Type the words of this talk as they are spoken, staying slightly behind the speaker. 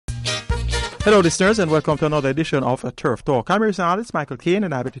Hello, listeners, and welcome to another edition of Turf Talk. I'm your analyst, Michael Cain,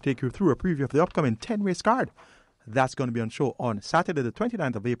 and I'm here to take you through a preview of the upcoming 10-race card. That's going to be on show on Saturday, the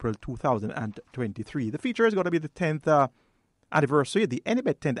 29th of April, 2023. The feature is going to be the 10th anniversary, the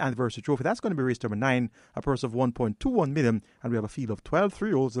Anybet 10th anniversary trophy. That's going to be race number 9, a purse of 1.21 million, and we have a field of 12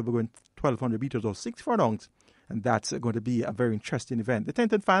 3-year-olds that will go in 1,200 meters or 6 furlongs, and that's going to be a very interesting event. The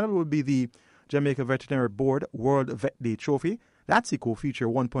 10th and final will be the Jamaica Veterinary Board World Vet Day Trophy. That's equal feature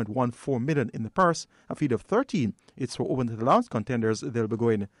 1.14 million in the purse, a field of 13. It's for open to the launch contenders. They'll be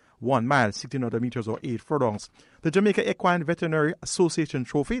going 1 mile, 1,600 meters or 8 furlongs. The Jamaica Equine Veterinary Association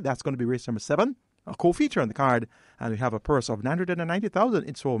Trophy, that's going to be race number 7, a co-feature on the card, and we have a purse of 990,000.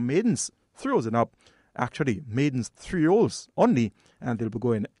 It's for maidens, 3-year-olds and up. Actually, maidens 3-year-olds only, and they'll be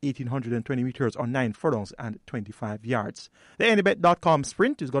going 1,820 meters or 9 furlongs and 25 yards. The Anybet.com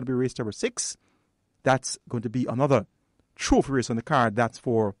Sprint is going to be race number 6. That's going to be another trophy race on the card. That's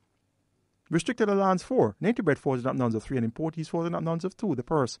for restricted allowance 4, native bred 4s and up nuns of 3, and importees 4s and up nuns of 2. The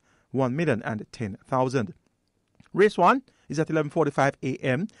purse 1,010,000. Race 1 is at 11:45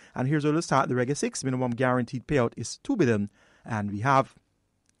 a.m. and here's where we'll start. The Regular 6 minimum guaranteed payout is 2 billion, and we have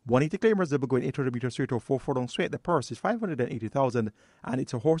 180 claimers. They'll be going 800 meters straight or 4 furlongs straight. The purse is 580,000, and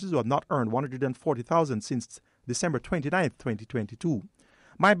it's a horses who have not earned 140,000 since December 29th, 2022.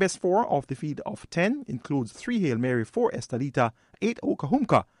 My best 4 of the field of 10 includes 3 Hail Mary, 4 Estalita, 8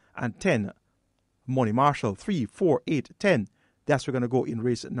 Okahumka, and 10 Money Marshall. 3, 4, 8, 10. That's where we're going to go in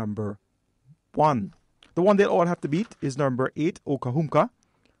race number 1. The one they'll all have to beat is number 8 Okahumka.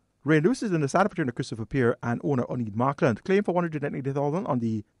 Ray Lewis is in the saddle between Christopher Peer and owner Oneid Markland. Claim for 180,000 on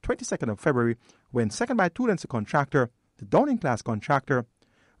the 22nd of February when second by 2 lengths a contractor, the Downing class contractor.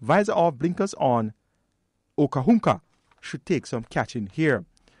 Visor off, blinkers on. Okahumka should take some catching here.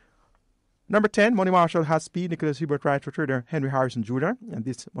 Number 10, Money Marshall has speed. Nicholas Hubert rides for trader Henry Harrison Jr. And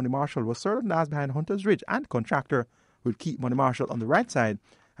this Money Marshall was third last behind Hunter's Ridge, and contractor will keep Money Marshall on the right side.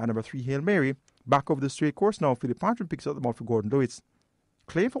 And number 3, Hail Mary, back over the straight course now. Philip Partridge picks up the mouth for Gordon Lewis.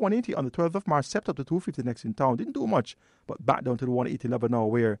 Claim for 180 on the 12th of March, stepped up to 250 next in town. Didn't do much, but back down to the 180 level now,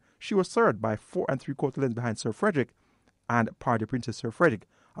 where she was third by 4 3/4 lengths behind Sir Frederick and Party Princess Sir Frederick,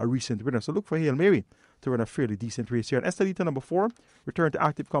 a recent winner. So look for Hail Mary to run a fairly decent race here. And Estelita number 4 returned to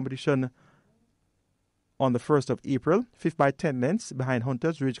active competition on the 1st of April, 5th by 10 lengths behind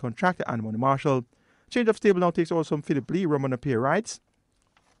Hunter's Ridge contractor and Money Marshall. Change of stable now takes also from Philip Lee. Roman Appear rides.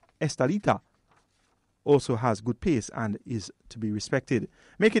 Estelita also has good pace and is to be respected.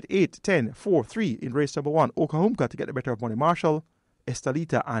 Make it 8, 10, 4, 3 in race number 1. Okahumka to get the better of Money Marshall,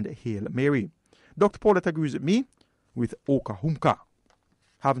 Estelita and Hail Mary. Dr. Paulette agrees with me with Okahumka.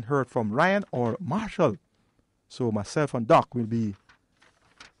 Haven't heard from Ryan or Marshall, so myself and Doc will be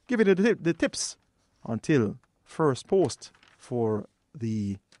giving the tips until first post for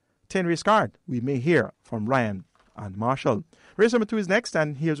the 10-race card. We may hear from Ryan and Marshall. Race number 2 is next,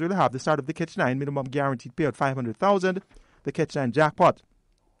 and here's where we have the start of the Catch 9 minimum guaranteed payout 500,000. The Catch 9 jackpot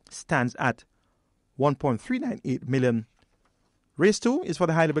stands at 1.398 million. Race 2 is for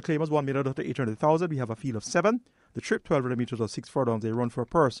the high level claimers, 1,800,000. We have a field of 7. The trip 1,200 meters or 6 furlongs. They run for a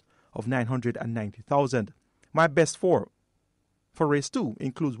purse of 990,000. My best 4 for race 2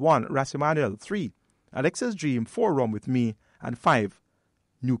 includes 1 Rasimanuel, 3 Alexa's Dream, 4 Run With Me, and 5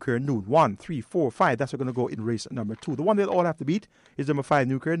 Nuclear Noon. 1, 3, 4, 5. That's what's going to go in race number 2. The one they'll all have to beat is number 5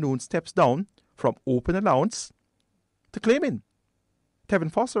 Nuclear Noon. Steps down from open allowance to claiming. Tevin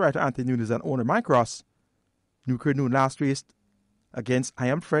Foster, writer Anthony Nunes, and owner Mike Ross. Nuclear Noon last race against I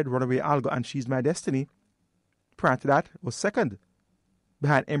Am Fred, Runaway Algo, and She's My Destiny. Prior to that was second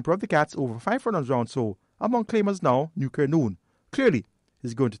behind Emperor of the Cats over 5 furlongs round. So among claimers now, Nuclear Noon clearly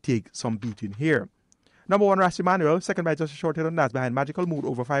is going to take some beating here. Number 1, Rassi Manuel, second by just a short head on that behind Magical Mood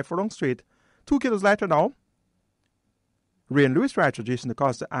over 5 furlongs straight. 2 kilos lighter now. Rain Lewis rides for Jason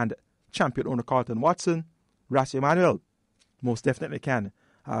DaCosta and champion owner Carlton Watson. Rassi Manuel most definitely can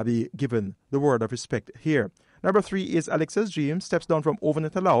be given the word of respect here. Number 3 is Alexa's Dream, steps down from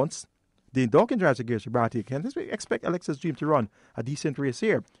overnet allowance. Dane Dawkins drives against Gibraltar. Can expect Alexa's Dream to run a decent race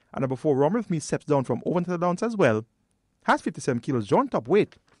here. And number 4, Run With Me, steps down from overnet allowance as well. Has 57 kilos, joint top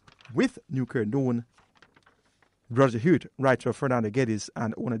weight with Nuclear Noon. Roger Hewitt rides for Fernando Geddes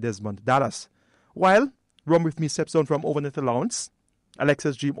and owner Desmond Dallas. While Run With Me steps down from overnet allowance,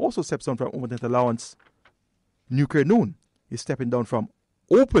 Alexa's Dream also steps down from overnet allowance. Nuclear Noon is stepping down from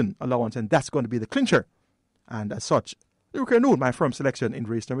open allowance, and that's going to be the clincher. And as such, Nuclear Noon, my firm selection in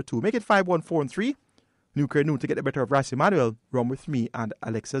race number 2. Make it 5, 1, 4, and 3. Nuclear Noon to get the better of Rassi Manuel, Run With Me, and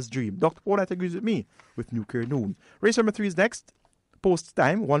Alexa's Dream. Dr. Paulette agrees with me with Nuclear Noon. Race number 3 is next. Post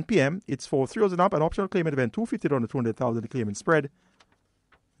time, 1 p.m. It's for 3 hours and up, an optional claimant event, $250 to $200,000 claimant spread.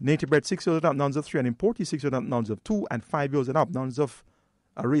 Native bred 6 years and up, nuns of 3, and imported 6 years and up, nuns of 2, and 5 years and up, nuns of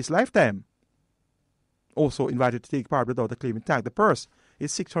a race lifetime. Also invited to take part without a claiming tag. The purse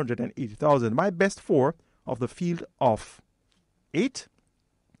is 680,000. My best 4 of the field of 8.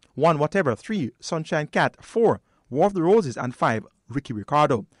 1, whatever. 3, Sunshine Cat. 4, War of the Roses. And 5, Ricky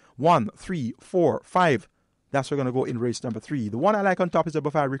Ricardo. 1, 3, 4, 5. That's where we're going to go in race number 3. The one I like on top is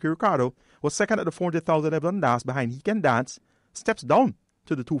number 5, Ricky Ricardo. Was second at the 400,000 level on last behind He Can Dance. Steps down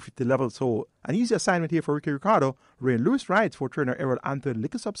to the 250 level. So an easy assignment here for Ricky Ricardo. Rain Lewis rides for trainer Errol Anthony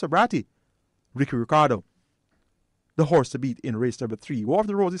Lickisup Sabrati. Ricky Ricardo, the horse to beat in race number 3. War of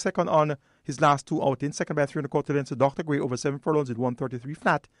the Roses second on his last 2 outings. Second by 3 1/4 lengths to Dr. Gray over 7 furlongs at 133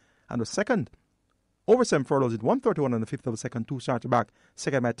 flat. And the second over 7 furlongs at 131 on the 5th of a second. 2 starts back.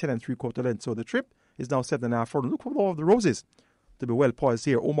 Second by 10 3/4 lengths. So the trip is now 7.5 furlongs. Look for War of the Roses to be well poised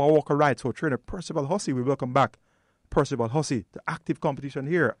here. Omar Walker rides. So trainer Percival Hussey, we welcome back Percival Hussey to active competition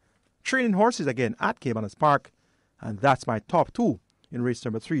here. Training horses again at Caymanners Park. And that's my top 2 in race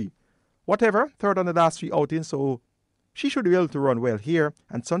number 3. Whatever, third on the last 3 outings, so she should be able to run well here.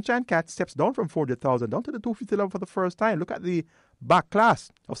 And Sunshine Cat steps down from 400,000 down to the 250 level for the first time. Look at the back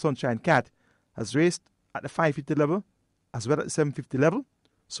class of Sunshine Cat. Has raced at the 550 level as well as the 750 level.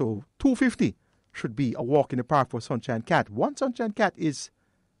 So 250 should be a walk in the park for Sunshine Cat. Once Sunshine Cat is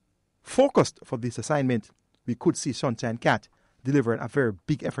focused for this assignment, we could see Sunshine Cat delivering a very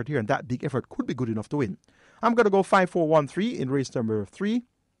big effort here, and that big effort could be good enough to win. I'm going to go 5-4-1-3 in race number 3,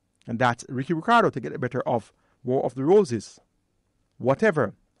 and that's Ricky Ricardo to get the better of War of the Roses.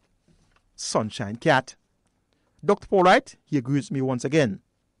 Whatever. Sunshine Cat. Dr. Paulite, he agrees with me once again.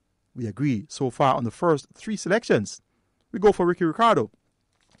 We agree so far on the first 3 selections. We go for Ricky Ricardo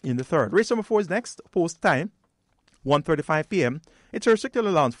in the third. Race number 4 is next, post time, 1:35 p.m. It's a restricted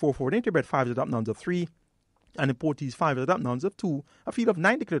allowance 4-4, interbred 5 is up nuns of 3, and importees 5 is up nuns of 2. A field of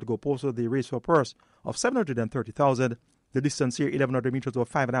 9 declared to go, posted the race for a purse of 730,000. The distance here, 1,100 meters or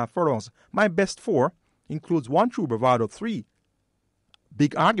 5.5 furlongs. My best 4 includes 1 True Bravado, 3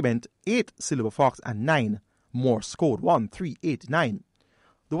 Big Argument, 8 Silver Fox, and 9 Morse Code. 1, 3, 8, 9.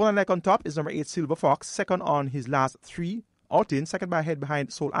 The one I like on top is number 8 Silver Fox, second on his last 3 outings. Second by head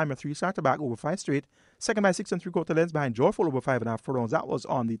behind Soul I'm a 3 starter back over 5 straight. Second by 6 3/4 lengths behind Joyful over 5.5 furlongs. That was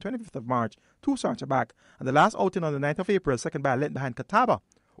on the 25th of March, 2 starter back. And the last outing on the 9th of April, second by a length behind Catawba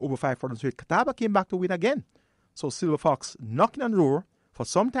over 5 furlongs straight. Catawba came back to win again. So Silver Fox knocking on the door for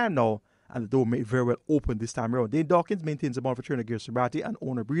some time now, and the door may very well open this time around. Dane Dawkins maintains the ball for trainer Gary Sabrati and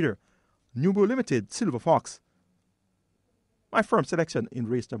owner breeder Nubo Limited, Silver Fox. My firm selection in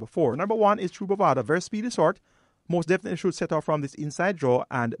race number 4. Number 1 is True Bravado, very speedy sort. Most definitely should set off from this inside draw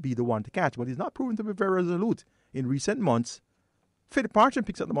and be the one to catch, but he's not proven to be very resolute in recent months. Philip Parchin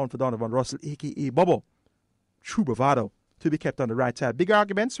picks up the mount for Donovan Russell, a.k.a. Bobo. True Bravado to be kept on the right side. Big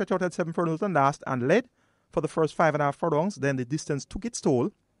Argument stretched out at 7 furlongs and last and led for the first 5.5 furlongs. Then the distance took its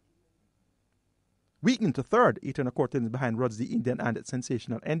toll. Weakened to third, 8 1/4 lengths behind Rods the Indian and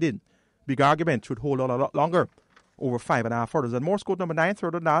Sensational Ending. Big Argument should hold on a lot longer, over 5.5 furlongs. And Morse Code number 9,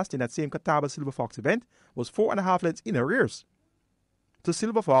 third and last in that same Catawba Silver Fox event, was 4.5 lengths in arrears to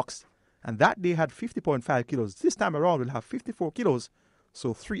Silver Fox. And that day had 50.5 kilos. This time around we'll have 54 kilos,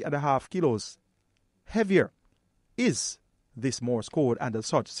 so 3.5 kilos heavier is this Morse Code, and as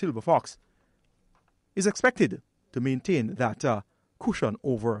such Silver Fox is expected to maintain that cushion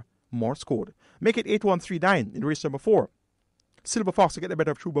over Morse Code. Make it 8-1-3-9 in race number 4. Silver Fox to get the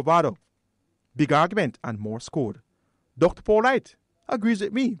better of True Bravado, Big Argument, and Morse Code. Dr. Paulite agrees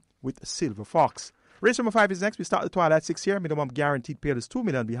with me with Silver Fox. Race number 5 is next. We start the Twilight 6 here. Minimum guaranteed paid is 2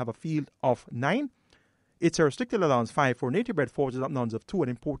 million. We have a field of 9. It's a restricted allowance 5 for native bred 4 years up nuns of 2, and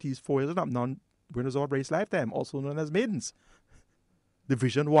importees 4 years up none winners of race lifetime, also known as maidens.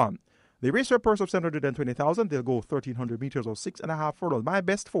 Division 1. They race for a purse of 720,000. They'll go 1,300 meters or 6.5 furlongs. My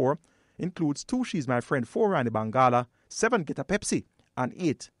best 4 includes 2 She's My Friend, 4 Randy Bangala, 7 Get a Pepsi, and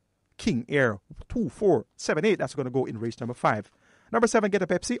 8 King Air. 2, 4, 7, 8. That's going to go in race number 5. Number 7 Get a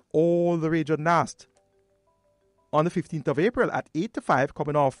Pepsi, all the rage on last. On the 15th of April at 8-5,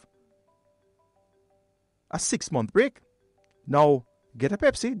 coming off a 6-month break. Now, Get a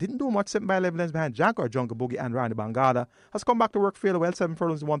Pepsi didn't do much, 7 by 11 lengths behind Jaguar, Jungle Boogie, and Randy Bangala. Has come back to work fairly well, 7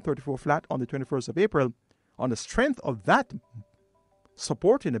 furlongs to 134 flat on the 21st of April. On the strength of that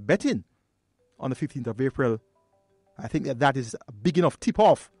support in the betting on the 15th of April, I think that is a big enough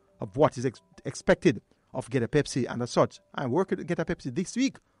tip-off of what is expected of Get a Pepsi, and as such, I'm working to Get a Pepsi this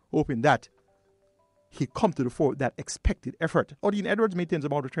week, hoping that he come to the fore with that expected effort. Odin Edwards maintains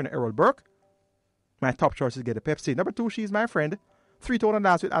about returner Errol Burke. My top choice is Get a Pepsi. Number 2, She's My Friend. 3 total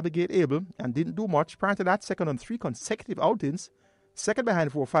last with Abigail Abel and didn't do much. Prior to that, second on 3 consecutive outings. Second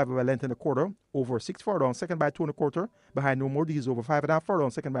behind 4-5 by length and a quarter, over 6 furlongs. Second by 2 1/4, behind No More D's, over 5.5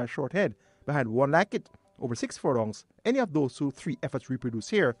 furlongs. Second by Short Head, behind One Like It, over 6 furlongs. Any of those 3 efforts reproduced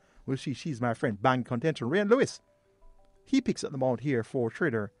here will see She's My Friend bang contention. Ryan Lewis, he picks up the mount here for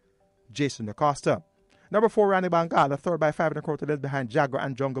trader Jason DaCosta. Number 4, Rani Bangala, third by 5 1/4 length behind Jaguar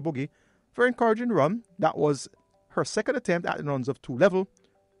and Jungle Boogie. Very encouraging run. That was her second attempt at the runs of 2 level.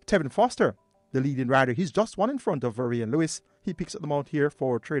 Tevin Foster, the leading rider, he's just one in front of Ryan Lewis. He picks up the mount here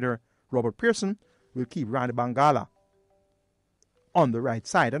for trader Robert Pearson. We'll keep Rani Bangala on the right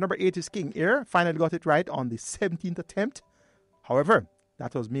side. And number 8 is King Air. Finally got it right on the 17th attempt. However,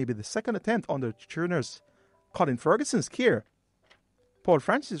 that was maybe the second attempt under trainers Colin Ferguson's care. Paul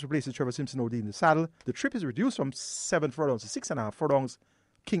Francis replaces Trevor Simpson OD in the saddle. The trip is reduced from 7 furlongs to 6.5 furlongs.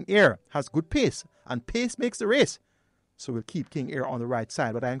 King Air has good pace, and pace makes the race. So we'll keep King Air on the right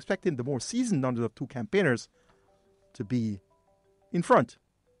side. But I'm expecting the more seasoned numbers of 2 campaigners to be in front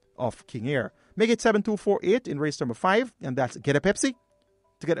of King Air. Make it 7-2-4-8 in race number 5, and that's Get a Pepsi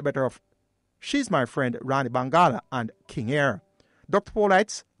to get the better of She's My Friend, Rani Bangala, and King Air. Dr.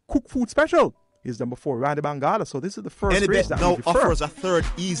 Paulight's Cook Food Special is number 4, Rani Bangala. So this is the first race that now we prefer. offers a third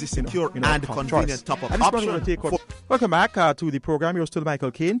easy, secure, and convenient top-up option. Welcome back to the program. You're still Michael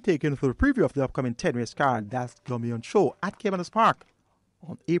Cain, taking for the preview of the upcoming 10-race card. That's going to be on show at Caymanas Park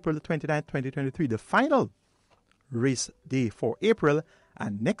on April the 29th, 2023, the final race day for April.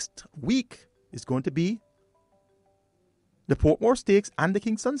 And next week is going to be the Portmore Stakes and the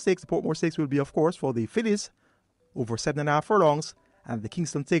Kingston Stakes. The Portmore Stakes will be, of course, for the fillies over 7.5 furlongs, and the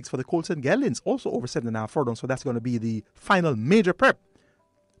Kingston Stakes for the Colts and Geldings also over 7.5 furlongs. So that's going to be the final major prep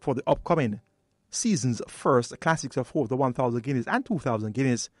for the upcoming season's first Classics of Hope, the 1,000 guineas and 2,000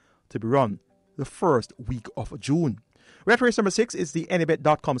 guineas to be run the first week of June. We're at race number 6. It's the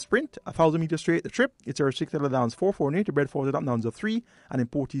Anybet.com Sprint, 1,000 meters straight, the trip. It's a restricted allowance 4 native bred 40 up nouns of 3, and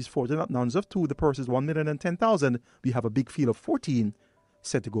importees 40 up nouns of 2. The purse is 1,010,000. We have a big field of 14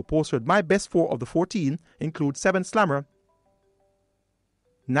 set to go posted. My best 4 of the 14 include 7 Slammer,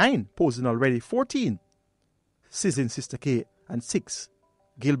 9 posing already, 14 Sizzling Sister K, and 6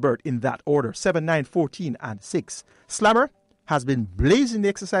 Gilbert in that order. 7, 9, 14, and 6. Slammer has been blazing the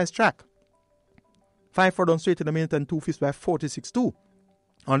exercise track. 5 furlongs straight in a minute and 2/5 by 46.2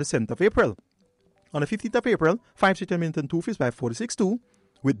 on the 7th of April. On the 15th of April, 5 straight in a minute and 2/5 by 46.2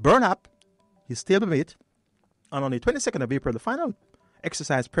 with Burnap, his stablemate. And on the 22nd of April, the final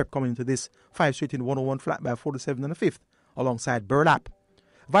exercise prep coming into this, 5 straight in 101 flat by 47 and a 5th alongside Burlap.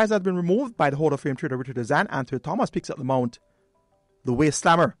 Visor has been removed by the Hall of Fame trader Richard Azan. Anthony Thomas picks up the mount. The way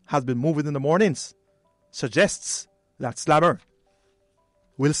Slammer has been moving in the mornings suggests that Slammer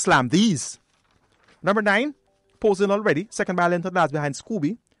will slam these. Number 9, posing already, second by length and last behind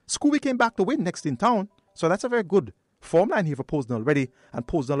Scooby. Scooby came back to win next in town, so that's a very good form line here for posing already. And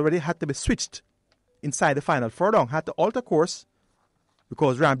posing already had to be switched inside the final furlong, had to alter course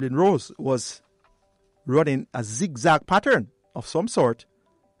because Ramblin' Rose was running a zigzag pattern of some sort,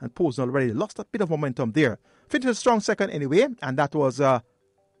 and posing already lost a bit of momentum there. Finished a strong second anyway, and that was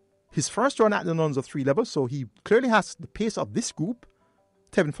his first run at the nuns of 3 levels, so he clearly has the pace of this group.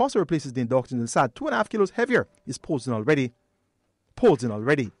 Tevin Foster replaces Dean Dawkins in the side. 2.5 kilos heavier is posing already. Posing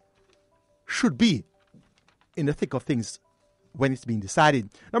already should be in the thick of things when it's being decided.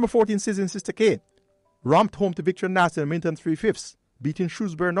 Number 14, Sizzling Sister K, romped home to victory last in a minute and 3/5, beating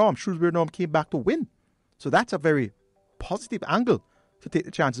Shrewsbury Norm. Shrewsbury Norm came back to win. So that's a very positive angle to take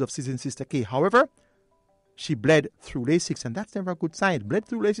the chances of Sizzling Sister K. However, she bled through Lasix, and that's never a good sign. Bled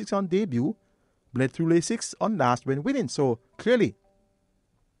through Lasix on debut, bled through Lasix on last when winning. So clearly,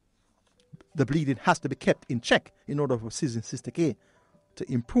 the bleeding has to be kept in check in order for Sizzling Sister K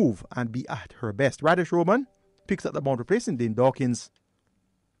to improve and be at her best. Radish Roman picks up the mount replacing Dean Dawkins.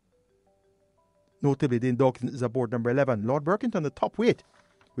 Notably, Dean Dawkins is aboard number 11. Lord Berkington, the top weight,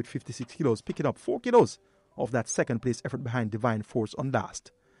 with 56 kilos, picking up 4 kilos of that second place effort behind Divine Force on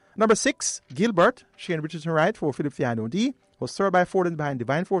last. Number 6, Gilbert, Shane Richardson Wright for Philip Fiano D, was third by 4 behind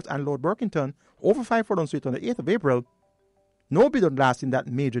Divine Force and Lord Berkington, over 5 furlongs straight on the 8th of April. No bid on last in that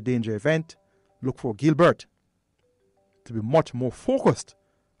major danger event. Look for Gilbert to be much more focused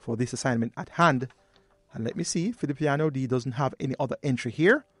for this assignment at hand. And let me see, Filippiano D doesn't have any other entry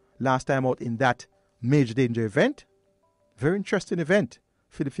here. Last time out in that major danger event, very interesting event,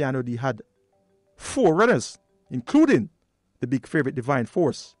 Filippiano D had 4 runners, including the big favorite Divine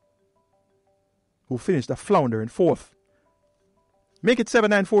Force, who finished a flounder in 4th. Make it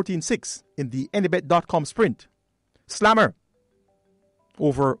 7-9-14-6 in the Anybet.com Sprint. Slammer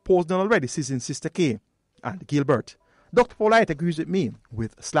over Posner already, Sizzling Sister K and Gilbert. Dr. Paulight agrees with me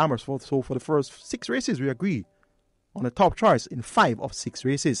with Slammers. So for the first 6 races, we agree on the top choice in 5 of 6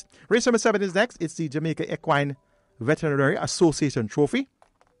 races. Race number 7 is next. It's the Jamaica Equine Veterinary Association Trophy.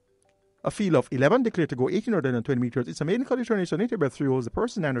 A field of 11 declared to go 1,820 meters. It's a maiden condition race on 3 holes. The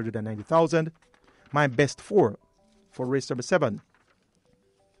person 990,000. My best 4 for race number 7.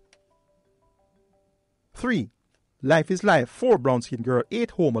 3. Life is Life. 4. Brown Skin Girl.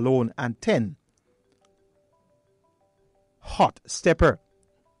 8. Home Alone. And 10. Hot Stepper.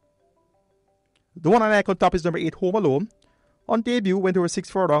 The one I like on top is number 8, Home Alone. On debut, went over 6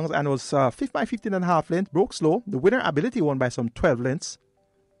 furlongs and was 5th by 15.5 lengths, broke slow. The winner Ability won by some 12 lengths.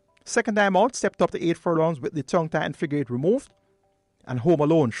 Second time out, stepped up to 8 furlongs with the tongue tie and figure 8 removed. And Home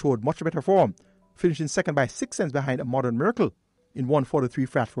Alone showed much better form, finishing second by 6 cents behind a Modern Miracle in 1:43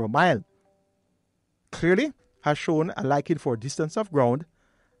 flat for a mile. Clearly has shown a liking for distance of ground.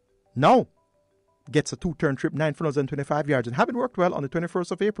 Now gets a 2-turn trip, 9 furlongs and 25 yards, and having worked well on the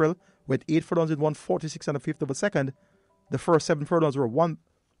 21st of April, with 8 furlongs in 1:46 and a fifth of a second. The first 7 furlongs were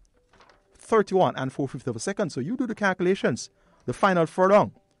 1:31 and 4/5 of a second. So you do the calculations. The final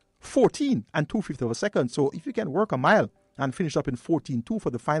furlong, 14 and 2/5 of a second. So if you can work a mile and finish up in 14.2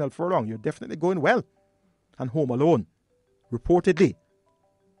 for the final furlong, you're definitely going well. And Home Alone, reportedly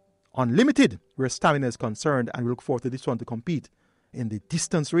unlimited where stamina is concerned, and we look forward to this one to compete in the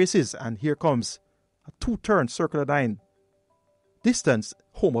distance races. And here comes a 2-turn circular 9 distance.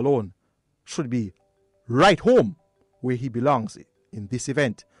 Home Alone should be right home where he belongs in this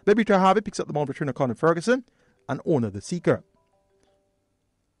event. Baby Harvey picks up the mount for trainer Colin Ferguson and owner the Seeker.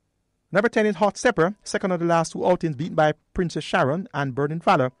 Number 10 is Hot Stepper, second of the last 2 outings, beaten by Princess Sharon and Burning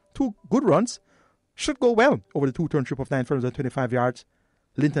Valor. 2 good runs, should go well over the 2-turn trip of 9 furlongs and 25 yards.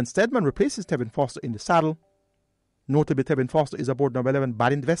 Linton Stedman replaces Tevin Foster in the saddle. Notably, Tevin Foster is aboard number 11,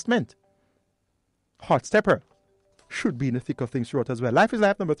 Bad Investment. Hot Stepper should be in the thick of things throughout as well. Life is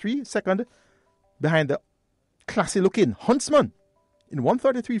Life, number 3, second, behind the classy-looking Huntsman in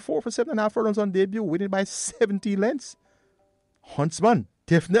 1:33.4 for 7.5 furlongs on debut, winning by 70 lengths. Huntsman,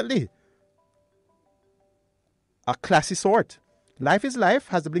 definitely a classy sort. Life is Life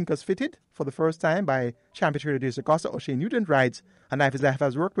has the blinkers fitted for the first time by champion trainer Jason Costa. O'Shea Newton rides, and Life is Life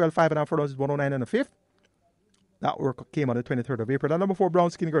has worked well. 5.5 furlongs is 109 and a fifth. That work came on the 23rd of April. And number 4, Brown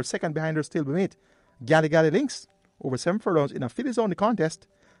Skin Girl, second behind her stablemate Gally Gally Links, over 7 furlongs in a fillies only contest.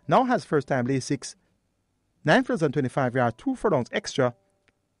 Now has first time lay 6, 9 furlongs and 25 yards, 2 furlongs extra.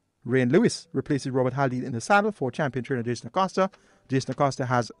 Rain Lewis replaces Robert Haldane in the saddle for champion trainer Jason Acosta. Jason Acosta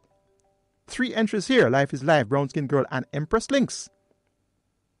has 3 entries here: Life is Life, Brown Skin Girl, and Empress Links.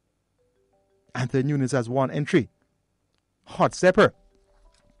 Anthony Nunes has 1 entry, Hot Stepper.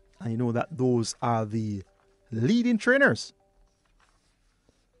 And you know that those are the leading trainers.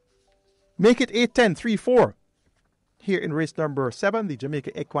 Make it 8-10-3-4 here in race number 7, the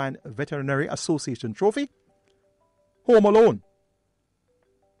Jamaica Equine Veterinary Association Trophy. Home Alone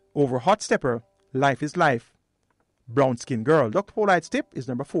over Hot Stepper, Life is Life, Brown Skin Girl. Dr. Polite's tip is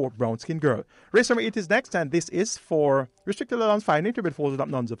number 4, Brown Skin Girl. Race number 8 is next, and this is for restricted allowance 5, interbred folded up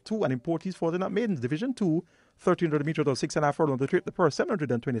nuns of 2, and importees folded up maidens, Division 2, 1,300 meters or 6.5 furlongs the trip, the purse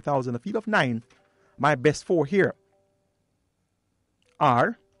 720,000, a field of 9. My best 4 here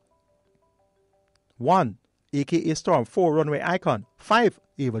are 1, AKA Storm, 4, Runway Icon, 5,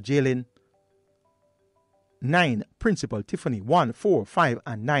 Ava Jalen, 9, Principal Tiffany, 1, 4, 5,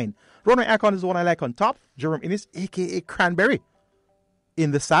 and 9. Runway Icon is the one I like on top. Jerome Innes, AKA Cranberry,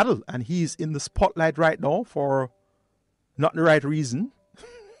 in the saddle, and he's in the spotlight right now for not the right reason.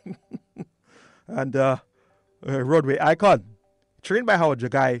 And Runway Icon, trained by Howard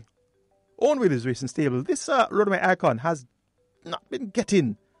Jagai, owned with his racing stable. This Runway Icon has not been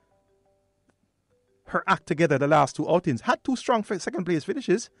getting her act together the last 2 outings. Had 2 strong second place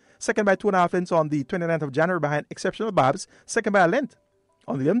finishes. Second by 2.5 lengths on the 29th of January behind Exceptional Babs. Second by a length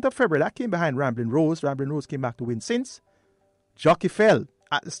on the 11th of February. That came behind Ramblin' Rose. Ramblin' Rose came back to win since. Jockey fell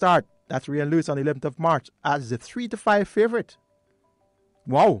at the start. That's Rian Lewis on the 11th of March as the 3-5 favorite.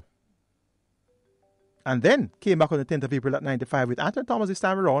 Wow. And then came back on the 10th of April at 95 with Anthony Thomas this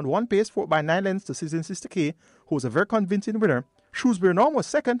time around. 1 pace, 4 by 9 lengths to Citizen Sister K, who was a very convincing winner. Shrewsbury Norm was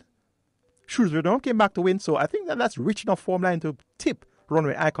second. Shrewsbury Norm came back to win, so I think that's rich enough form line to tip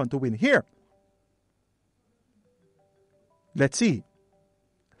Runway Icon to win here. Let's see.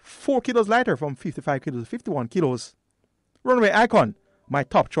 4 kilos lighter from 55 kilos to 51 kilos. Runway Icon, my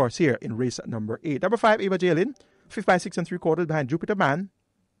top choice here in race number 8. Number 5, Ava Jalen, 5 by 6 3/4 behind Jupiter Man.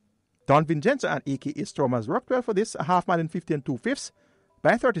 Don Vincenzo and AKA Storm has worked well for this. A half mile in 50 2/5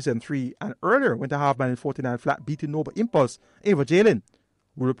 by 37.3, and earlier went a half mile in 49 flat, beating Noble Impulse. Ava Jalen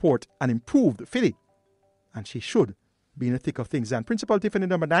will report an improved filly, and she should be in the thick of things. And Principal Tiffany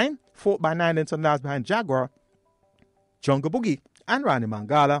number 9, 4 by 9 lengths and last behind Jaguar. Jungle Boogie, and Randy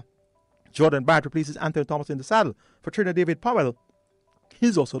Mangala. Jordan Barrett replaces Anthony Thomas in the saddle. For trainer David Powell,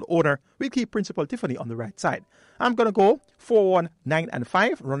 he's also the owner. We'll keep Principal Tiffany on the right side. I'm going to go 4-1, 9 and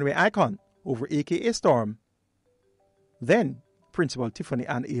 5, Runaway Icon over AKA Storm. Then Principal Tiffany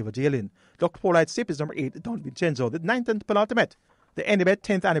and Ava Jalin. Dr. Polite Stip is number 8, Don Vincenzo. The 9th and penultimate, the NBet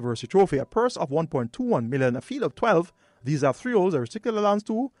 10th Anniversary Trophy, a purse of 1.21 million, a field of 12. These are 3-year-olds, a restricted allowance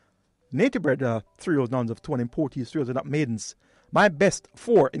to native bred 3-year-old nuns of 2 and importees, 3-year-olds and up maidens. My best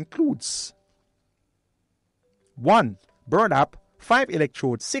 4 includes 1. Burlap, 5.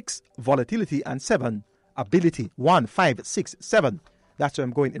 Electrode, 6. Volatility, and 7. Ability. 1, 5, 6, 7. That's where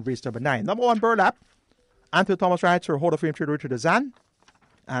I'm going in race number 9. Number 1, Burlap. Anthony Thomas rides for Hall of Fame trader Richard Azan.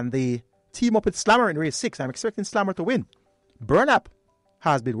 And the team up with Slammer in race 6. I'm expecting Slammer to win. Burlap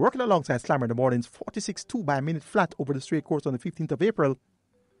has been working alongside Slammer in the mornings, 46-2 by a minute flat over the straight course on the 15th of April.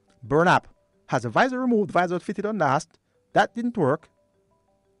 Burlap has a visor removed, the visor was fitted on last. That didn't work.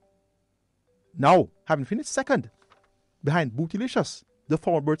 Now, having finished second behind Bootylicious, the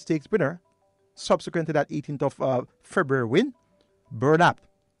Thornbird Stakes winner, subsequent to that 18th of February win, Burlap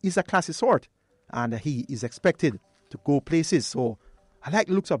is a classy sort, and he is expected to go places. So I like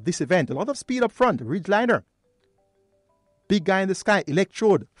the looks of this event. A lot of speed up front. Ridgeliner, big guy in the sky.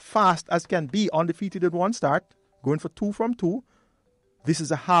 Electrode, fast as can be, undefeated in one start, going for 2 from 2. This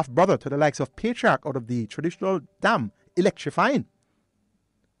is a half brother to the likes of Patriarch out of the traditional dam. Electrifying.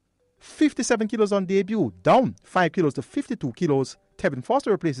 57 kilos on debut, down 5 kilos to 52 kilos. Tevin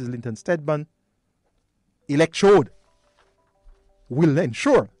Foster replaces Linton Stedman. Electrode will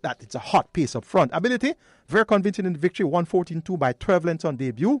ensure that it's a hot pace up front. Ability, very convincing in the victory, 114.2 by 12 lengths on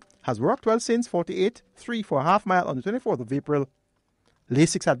debut. Has worked well since, 48.3 for a half mile on the 24th of April.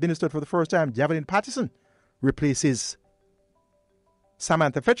 Lasix administered for the first time. Javelin Patterson replaces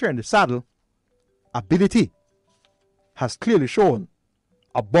Samantha Fletcher in the saddle. Ability has clearly shown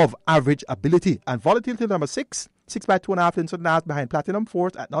above average ability. And volatility number 6, 6 by 2.5 lengths on last behind Platinum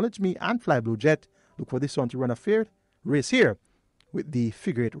Force, Acknowledge Me, and Fly Blue Jet. Look for this one to run a fair race here with the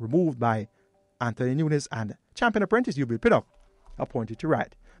figure 8 removed by Anthony Nunes and Champion Apprentice Jubil Pinnock appointed to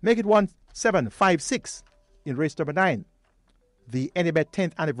ride. Make it 1-7-5-6 in race number 9. The NBet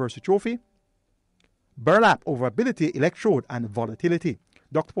 10th Anniversary Trophy. Burlap over ability, electrode, and volatility.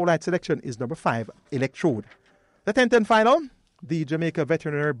 Dr. Polite's selection is number 5, electrode. The 10th and final, the Jamaica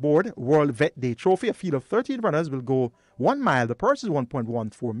Veterinary Board World Vet Day Trophy. A field of 13 runners will go 1 mile. The purse is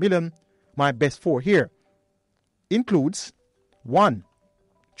 1.14 million. My best 4 here includes 1,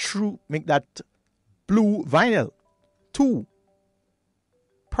 True, make that Blue Vinyl. 2,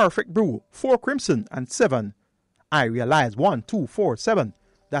 Perfect Brew. 4, Crimson. And 7, I Realize. 1, 2, 4, 7.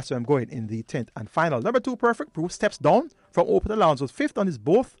 That's where I'm going in the 10th and final. Number 2, Perfect Brew, steps down from open allowance. Was 5th on his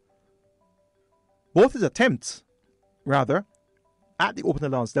both his attempts, rather, at the open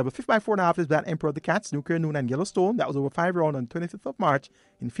allowance level. 5th by 4.5 is that Emperor of the Cats, Nuclear Noon, and Yellowstone. That was over 5 rounds on 25th of March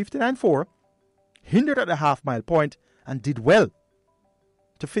in 59.4. Hindered at the half-mile point and did well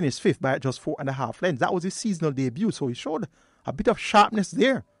to finish 5th by just 4.5 lengths. That was his seasonal debut, so he showed a bit of sharpness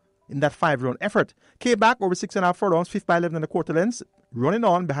there in that 5-round effort. Came back over 6.5 furlongs, 5th by 11.25 lengths, running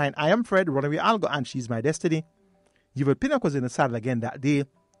on behind I Am Fred, Runaway Algo, and She's My Destiny. Yuval Pinnock was in the saddle again that day.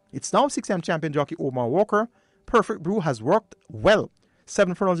 It's now 6M champion jockey Omar Walker. Perfect Brew has worked well.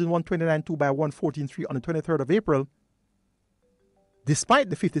 7 furlongs in 129.2 by 114.3 on the 23rd of April. Despite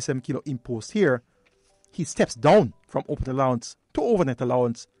the 57 kilo impost here, he steps down from open allowance to overnet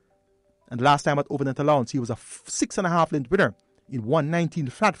allowance. And last time at overnet allowance, he was a 6.5 length winner in 119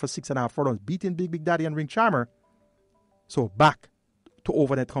 flat for 6.5 furlongs, beating Big Daddy and Ring Charmer. So back to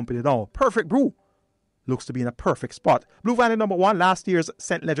overnet company now. Perfect Brew looks to be in a perfect spot. Blue Valley number 1, last year's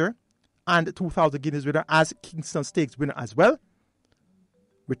St. Ledger and 2,000 Guineas winner as Kingston Stakes winner as well.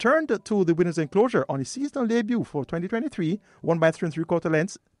 Returned to the winner's enclosure on his seasonal debut for 2023, won by 3 3/4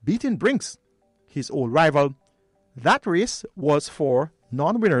 lengths, beating Brinks, his old rival. That race was for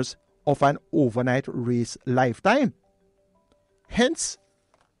non-winners of an overnight race lifetime. Hence,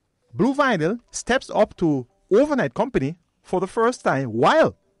 Blue Vinyl steps up to overnight company for the first time,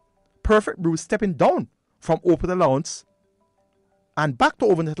 while Perfect Brew stepping down from open allowance and back to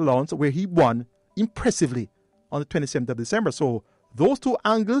overnight allowance, where he won impressively on the 27th of December. So those two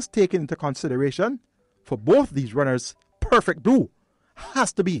angles taken into consideration for both these runners, Perfect Brew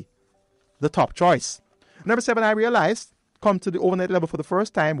has to be the top choice. Number 7, I Realized, come to the overnight level for the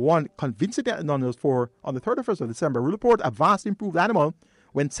first time, won convincingly at Nonnos for on the 31st of December. We'll report a vast improved animal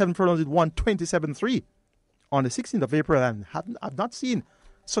when 7 furlongs in 127.3 on the 16th of April, and I've not seen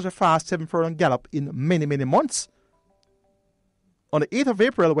such a fast 7 furlong gallop in many, many months. on the 8th of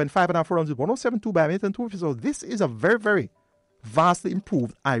April went 5.5 runs with 107.2 by Nathan 2. So this is a very, very vastly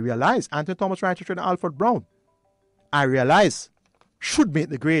improved I Realize. Anthony Thomas Wright and Alfred Brown. I Realize should make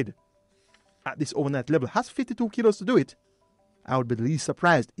the grade at this overnight level. Has 52 kilos to do it. I would be the least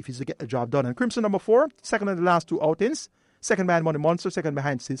surprised if he's to get the job done. And Crimson number 4, second in the last 2 outings. Second behind Money Monster, second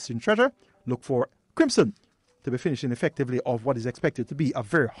behind Citizen Treasure. Look for Crimson to be finishing effectively of what is expected to be a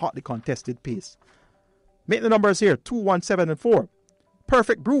very hotly contested pace. Make the numbers here, 2, 1, 7, and 4.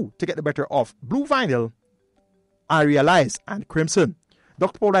 Perfect Brew to get the better of Blue Vinyl, I Realize, and Crimson.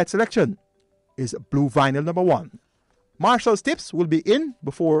 Dr. Polite selection is Blue Vinyl number 1. Marshall's tips will be in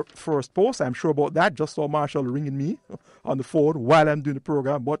before first post. I'm sure about that. Just saw Marshall ringing me on the phone while I'm doing the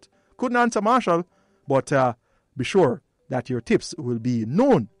program, but couldn't answer Marshall. But be sure that your tips will be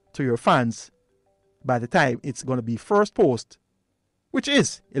known to your fans by the time it's going to be first post, which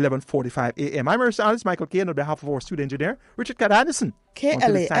is 11:45 a.m. I'm Mr. Alice Michael Cain on behalf of our studio engineer, Richard Cat Anderson.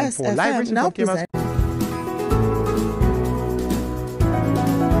 KLAS FM now presents